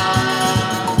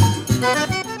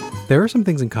 There are some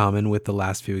things in common with the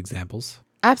last few examples.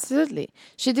 Absolutely.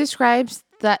 She describes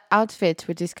that outfit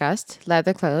we discussed,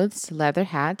 leather clothes, leather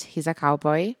hat, he's a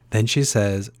cowboy. Then she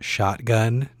says,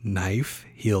 shotgun, knife,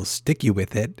 he'll stick you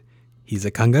with it. He's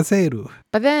a cangaceiro.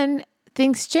 But then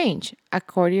things change.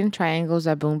 Accordion, triangle,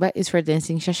 zabumba is for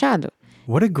dancing chachado.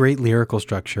 What a great lyrical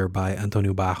structure by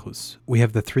Antônio Barros. We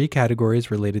have the three categories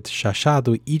related to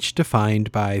chachado, each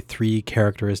defined by three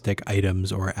characteristic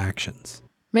items or actions.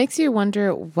 Makes you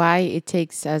wonder why it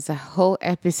takes us a whole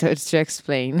episode to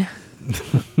explain.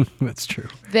 That's true.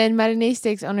 Then Marinês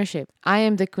takes ownership. I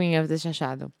am the queen of the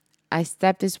chachado. I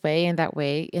step this way and that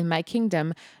way. In my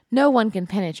kingdom, no one can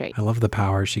penetrate. I love the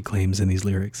power she claims in these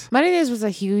lyrics. Marinês was a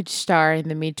huge star in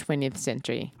the mid-20th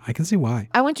century. I can see why.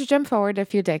 I want to jump forward a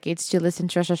few decades to listen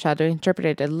to a chachado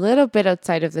interpreted a little bit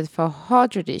outside of the forró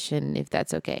tradition, if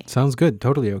that's okay. Sounds good.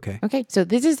 Totally okay. Okay, so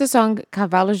this is the song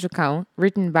Cavalos do Cão,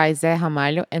 written by Zé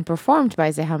Ramalho and performed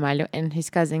by Zé Ramalho and his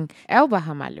cousin Elba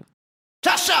Ramalho.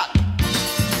 Chachá!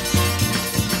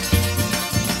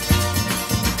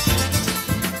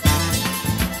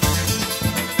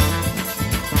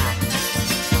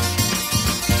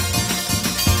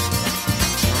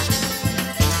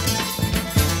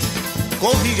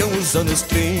 Corriam os anos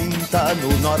 30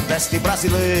 no Nordeste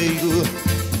brasileiro.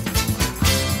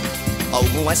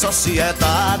 Algumas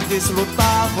sociedades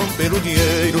lutavam pelo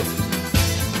dinheiro,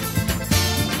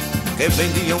 que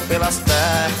vendiam pelas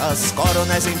terras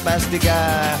coronéis em pés de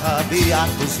guerra,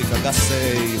 beatos e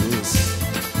cangaceiros.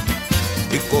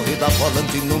 E corrida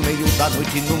volante no meio da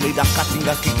noite, no meio da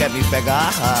caatinga que quer me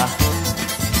pegar.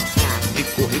 E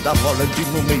corrida volante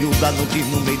no meio da noite,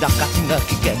 no meio da caatinga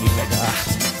que quer me pegar.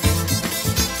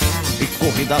 E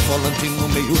corrida volante no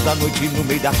meio da noite, no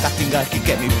meio da caatinga que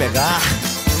quer me pegar.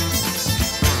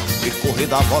 E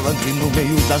corrida volante no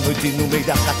meio da noite, no meio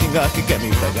da caatinga que quer me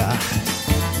pegar.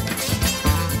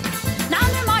 Na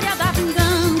memória da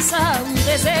vingança, um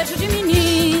desejo de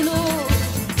menino.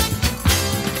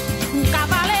 Um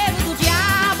cavaleiro do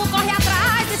diabo corre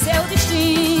atrás de seu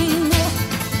destino.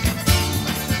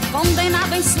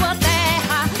 Condenado em sua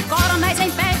terra,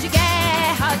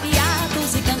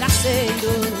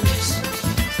 cangaceiros.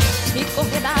 E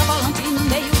correr da volante no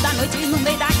meio da noite, no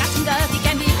meio da caatinga que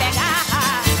quer me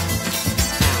pegar.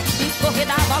 E correr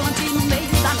da volante no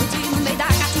meio da noite, no meio da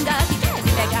caatinga que quer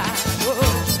me pegar.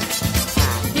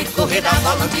 E correr da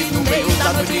volante no meio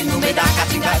da noite, no meio da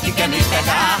caatinga que quer me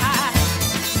pegar.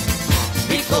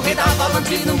 E correr da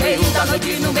volante no meio da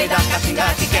noite, no meio da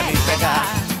caatinga que quer me pegar.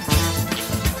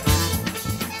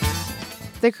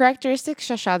 The characteristic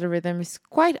chachado rhythm is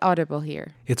quite audible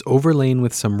here. It's overlain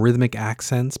with some rhythmic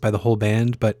accents by the whole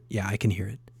band, but yeah, I can hear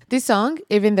it. This song,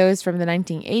 even though it's from the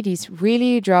 1980s,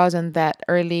 really draws on that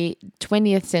early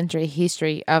 20th century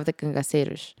history of the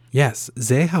cangaceiros. Yes,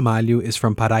 Zé Ramalho is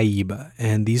from Paraíba,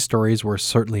 and these stories were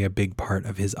certainly a big part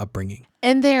of his upbringing.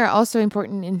 And they are also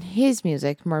important in his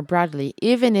music more broadly,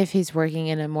 even if he's working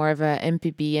in a more of a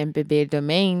MPB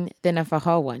domain than a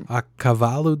forró one. A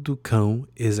cavalo do cão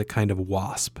is a kind of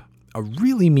wasp, a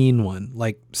really mean one,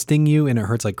 like sting you and it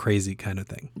hurts like crazy kind of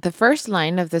thing. The first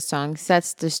line of the song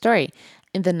sets the story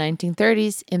in the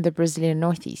 1930s in the Brazilian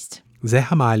Northeast. Zé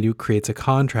Ramalho creates a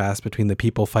contrast between the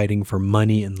people fighting for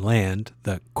money and land,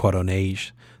 the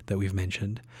coronéis that we've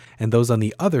mentioned, and those on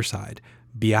the other side,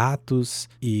 beatos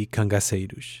e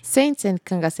cangaceiros. Saints and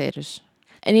cangaceiros.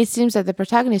 And it seems that the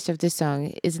protagonist of this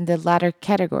song is in the latter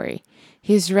category.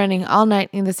 He's running all night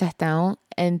in the sertão,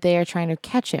 and they are trying to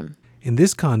catch him. In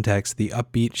this context, the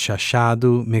upbeat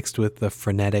chachado mixed with the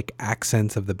frenetic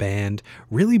accents of the band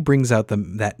really brings out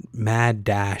that mad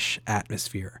dash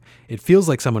atmosphere. It feels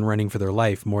like someone running for their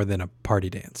life more than a party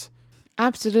dance.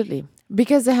 Absolutely.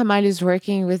 Because the Ramalho is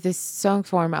working with this song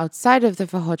form outside of the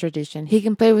forró tradition, he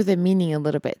can play with the meaning a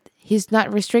little bit. He's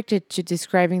not restricted to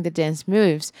describing the dance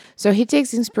moves, so he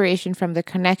takes inspiration from the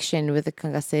connection with the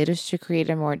cangaceiros to create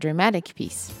a more dramatic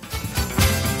piece.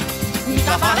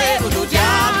 Cavaleiro do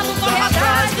diabo corre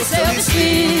atrás do seu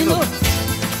destino.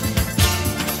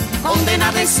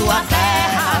 Condenado em sua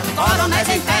terra, coronéis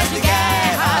em pés de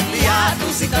guerra,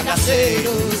 aliados e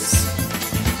cangaceiros.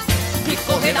 E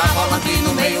correr da volante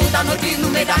no meio da noite, no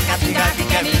meio da caatinga que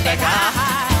quer me pegar.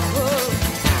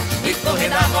 E correr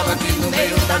da volante no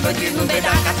meio da noite, no meio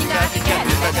da caatinga que quer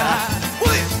me pegar.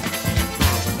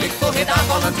 E correr da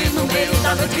volante no meio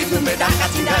da noite, no meio da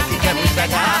caatinga que quer me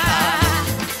pegar.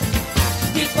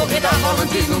 E correr da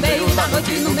volante no meio da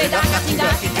noite, no meio da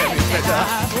caatinga que quer me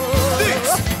pegar.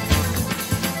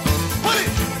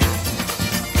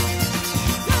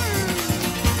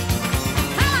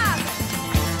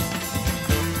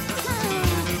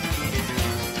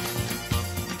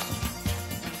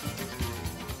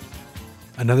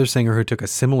 Another singer who took a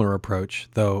similar approach,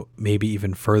 though maybe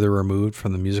even further removed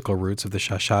from the musical roots of the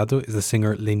chachado, is the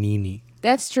singer Lenine.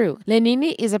 That's true.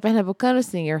 Lenine is a Pernambucano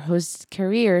singer whose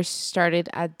career started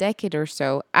a decade or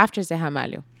so after Zé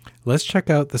Ramalho. Let's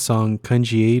check out the song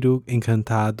Candeeiro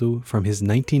Encantado from his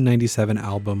 1997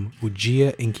 album O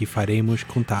Dia em que Faremos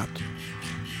Contato.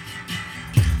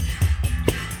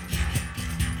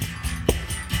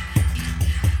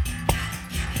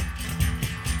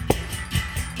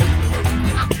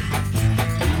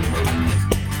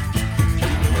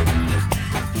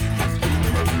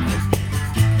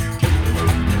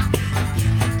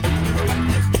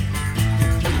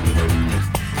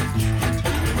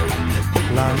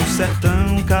 Lá no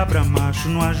sertão, cabra macho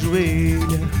não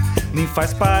ajoelha, nem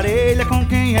faz parelha com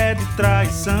quem é de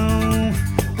traição.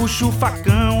 Puxa o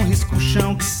facão, risca o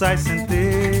chão que sai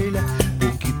centelha,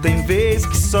 porque tem vez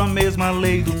que só mesmo a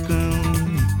lei do cão.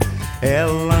 É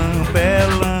lampa, é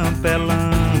lampa, é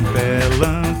lampa, é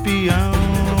lampião.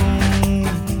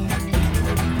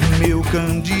 Meu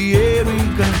candeeiro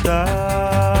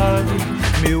encantado,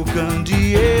 meu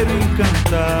candeeiro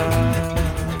encantado.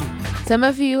 Some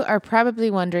of you are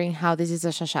probably wondering how this is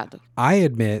a chachado. I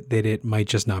admit that it might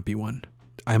just not be one.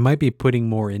 I might be putting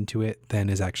more into it than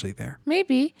is actually there.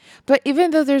 Maybe, but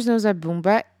even though there's no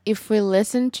zabumba, if we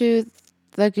listen to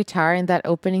the guitar in that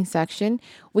opening section,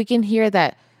 we can hear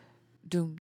that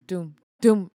doom, doom,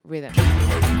 doom rhythm.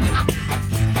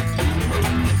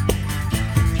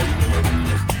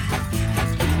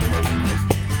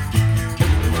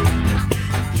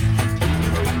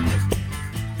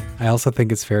 I also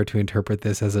think it's fair to interpret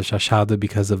this as a chachado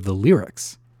because of the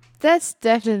lyrics. That's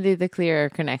definitely the clearer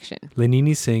connection.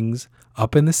 Lenine sings,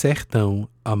 "Up in the sertão,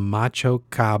 a macho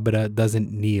cabra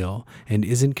doesn't kneel and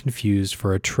isn't confused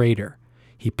for a traitor.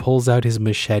 He pulls out his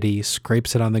machete,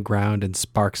 scrapes it on the ground, and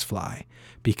sparks fly,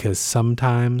 because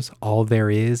sometimes all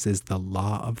there is the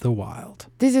law of the wild."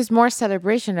 This is more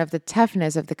celebration of the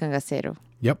toughness of the cangaceiro.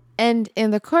 Yep. And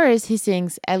in the chorus, he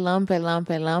sings, "É lampa, é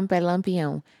lampa, é lampa, é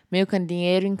lampião, meu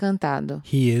candeeiro encantado."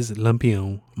 He is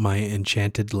Lampião, my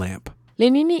enchanted lamp.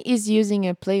 Lenine is using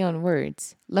a play on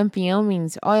words. Lampião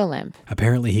means oil lamp.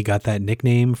 Apparently, he got that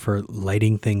nickname for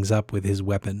lighting things up with his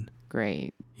weapon.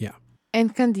 Great. Yeah.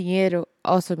 And candeeiro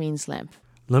also means lamp.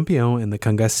 Lampião and the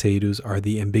cangaceiros are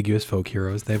the ambiguous folk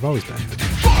heroes they've always been.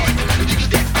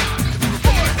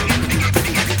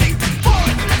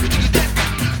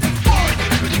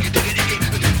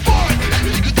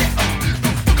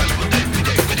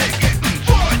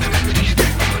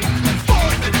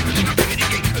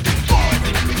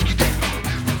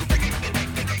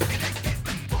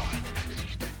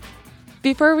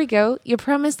 Before we go, you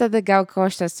promised that the Gal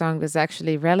Costa song was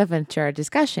actually relevant to our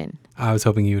discussion. I was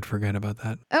hoping you would forget about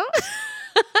that. Oh.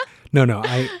 No,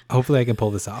 hopefully I can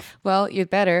pull this off. Well, you'd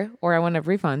better, or I want a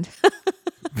refund.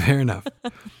 Fair enough.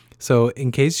 So,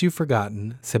 in case you've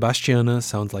forgotten, Sebastiana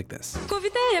sounds like this.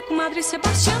 Convidei a comadre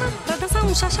Sebastiana pra dançar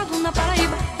chachado na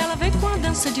Paraíba. Ela veio com a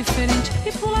dança diferente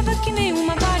e pulava que nem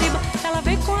uma guariba. Ela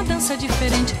veio com a dança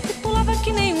diferente e pulava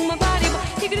que nem uma guariba.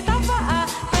 E gritava A,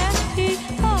 E, I,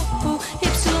 O, Y.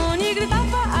 E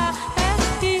gritava A,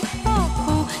 E, I,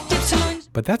 O, Y.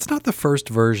 But that's not the first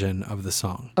version of the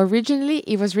song. Originally,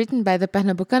 it was written by the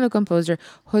Pernambucano composer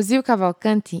Rosil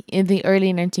Cavalcanti in the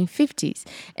early 1950s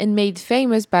and made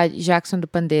famous by Jackson do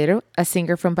Pandeiro, a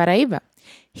singer from Paraíba.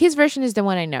 His version is the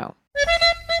one I know.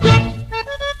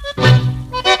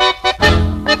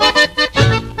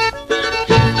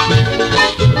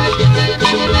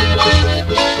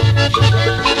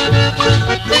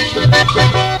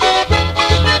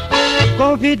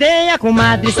 Convidei a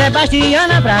comadre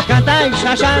Sebastiana pra cantar e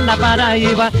chachar na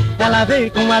Paraíba. Ela veio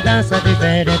com uma dança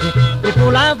diferente e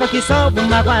pulava que só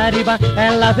uma guariba.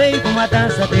 Ela veio com uma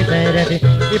dança diferente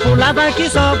e pulava que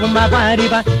só uma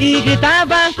guariba. E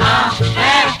gritava A,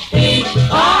 E, I,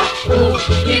 O, U,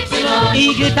 Y.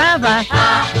 E gritava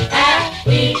A,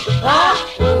 E, I, O,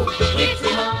 U, Y.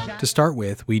 To start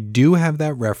with, we do have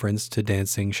that reference to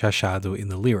dancing chachado in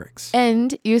the lyrics.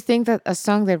 And you think that a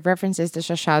song that references the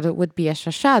chachado would be a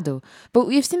chachado, but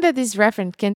we've seen that this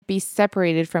reference can be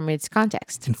separated from its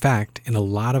context. In fact, in a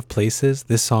lot of places,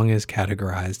 this song is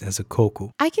categorized as a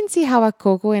coco. I can see how a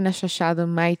coco and a chachado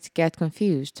might get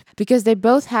confused, because they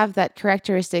both have that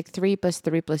characteristic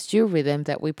 3+3+2 rhythm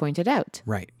that we pointed out.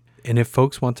 Right. And if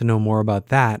folks want to know more about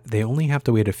that, they only have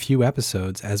to wait a few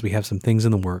episodes as we have some things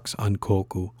in the works on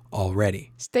coco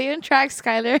already. Stay on track,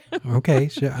 Skylar. Okay,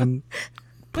 sure. I'm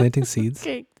planting seeds.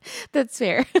 Okay, that's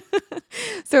fair.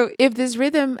 So if this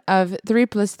rhythm of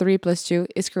 3+3+2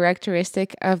 is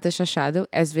characteristic of the chachado,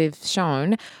 as we've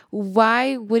shown,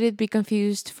 why would it be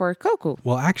confused for coco?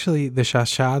 Well, actually, the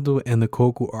chachado and the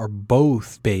coco are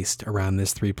both based around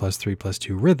this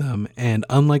 3+3+2 rhythm. And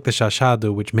unlike the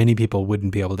chachado, which many people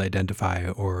wouldn't be able to identify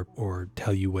or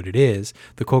tell you what it is,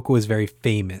 the coco is very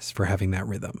famous for having that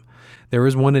rhythm. There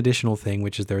is one additional thing,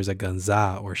 which is there is a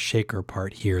ganza or shaker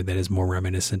part here that is more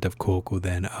reminiscent of coco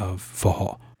than of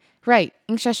forró. Right.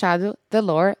 In chachado, the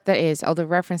lore, that is, all the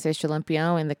references to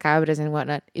Lampião and the cabras and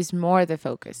whatnot, is more the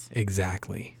focus.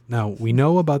 Exactly. Now, we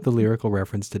know about the lyrical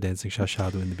reference to dancing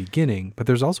chachado in the beginning, but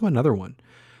there's also another one.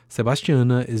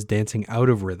 Sebastiana is dancing out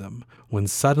of rhythm when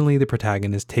suddenly the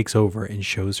protagonist takes over and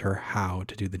shows her how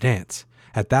to do the dance.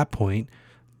 At that point,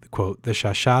 quote, the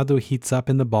chachado heats up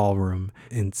in the ballroom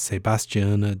and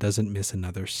Sebastiana doesn't miss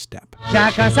another step.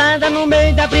 Já cansada no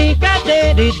meio da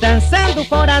brincadeira e dançando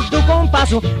fora do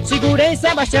compasso, segurei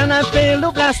Sebastiana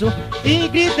pelo braço e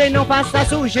gritei não faça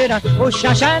sujeira. O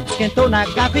chachado esquentou na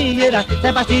gavieira,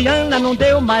 Sebastiana não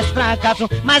deu mais fracasso,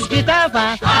 mas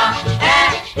gritava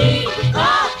A-E-I-O-U.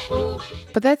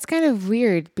 But that's kind of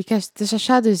weird because the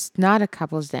chachado is not a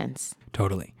couple's dance.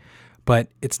 Totally. But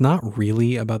it's not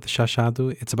really about the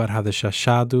chachado. It's about how the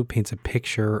chachado paints a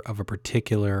picture of a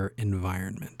particular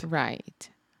environment. Right.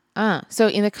 So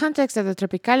in the context of the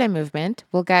Tropicalia movement,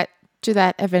 we'll get to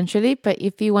that eventually, but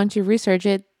if you want to research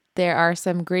it, there are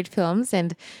some great films,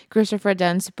 and Christopher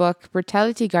Dunn's book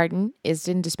Brutality Garden is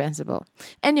indispensable.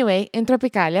 Anyway, in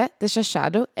Tropicalia, the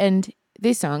chachado and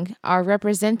this song are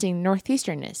representing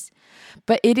Northeasternness,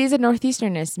 but it is a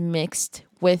Northeasternness mixed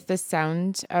with the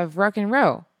sound of rock and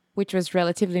roll, which was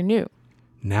relatively new.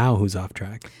 Now who's off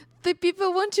track? The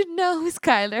people want to know,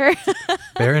 Skylar.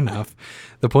 Fair enough.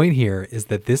 The point here is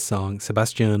that this song,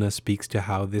 Sebastiana, speaks to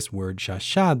how this word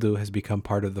chachado has become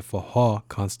part of the forró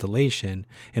constellation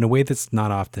in a way that's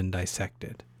not often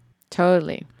dissected.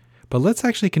 Totally. But let's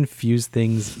actually confuse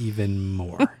things even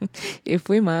more. If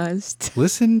we must.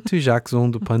 Listen to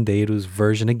Jackson do Pandeiro's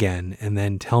version again and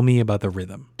then tell me about the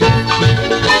rhythm.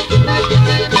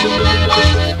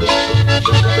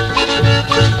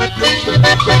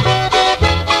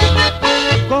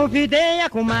 Convidei a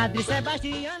comadre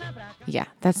Sebastiana pra... Yeah,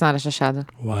 that's not a chachado.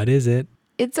 What is it?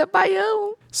 It's a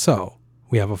baião. So,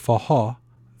 we have a forró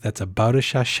that's about a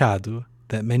chachado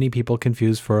that many people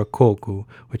confuse for a coco,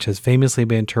 which has famously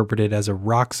been interpreted as a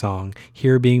rock song,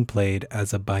 here being played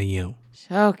as a baião.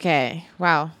 Okay,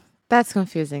 wow. That's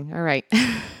confusing. All right.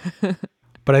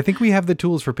 But I think we have the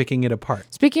tools for picking it apart.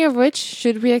 Speaking of which,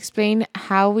 should we explain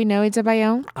how we know it's a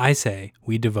baião? I say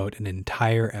we devote an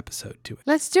entire episode to it.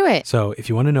 Let's do it. So if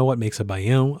you want to know what makes a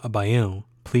baião,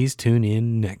 please tune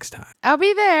in next time. I'll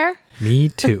be there. Me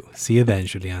too. See you then,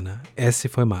 Juliana. Esse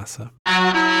foi massa.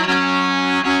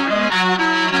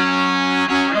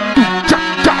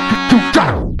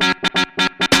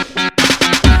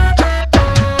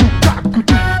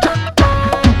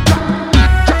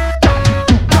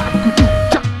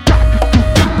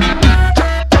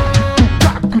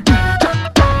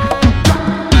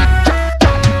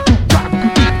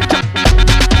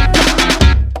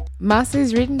 Massa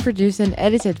is written, produced, and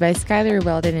edited by Skyler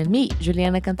Weldon and me,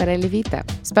 Juliana Cantarelli Vita.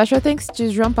 Special thanks to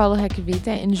João Paulo Requevita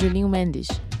and Julinho Mendes.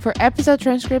 For episode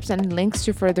transcripts and links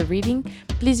to further reading,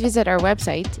 please visit our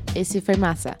website, Esse Foi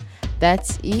Massa.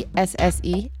 That's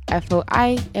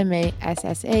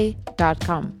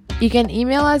ESSEFOIMASSA.com. You can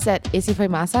email us at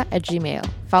essefoimassa@gmail.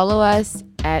 Follow us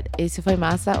at Esse Foi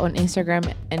Massa on Instagram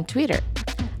and Twitter.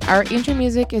 Our intro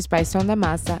music is by Sonda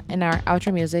Massa, and our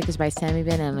outro music is by Sammy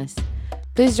Bananas.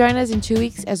 Please join us in 2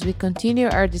 weeks as we continue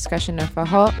our discussion of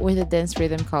forró with a dance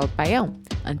rhythm called baião.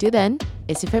 Until then,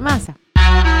 esse foi massa!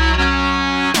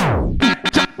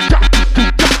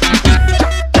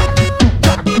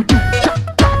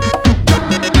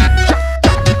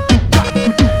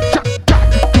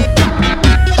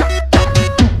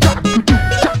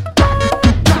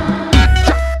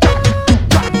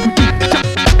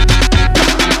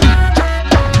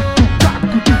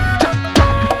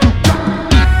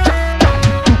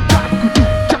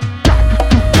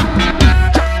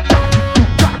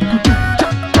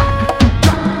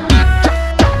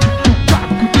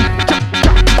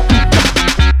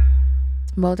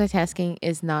 Multitasking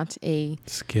is not a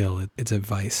skill, it's a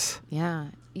vice. Yeah,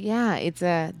 it's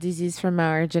a disease from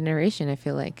our generation, I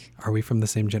feel like. Are we from the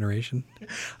same generation?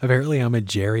 Apparently I'm a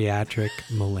geriatric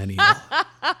millennial.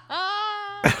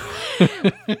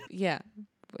 Yeah,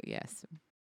 but yes.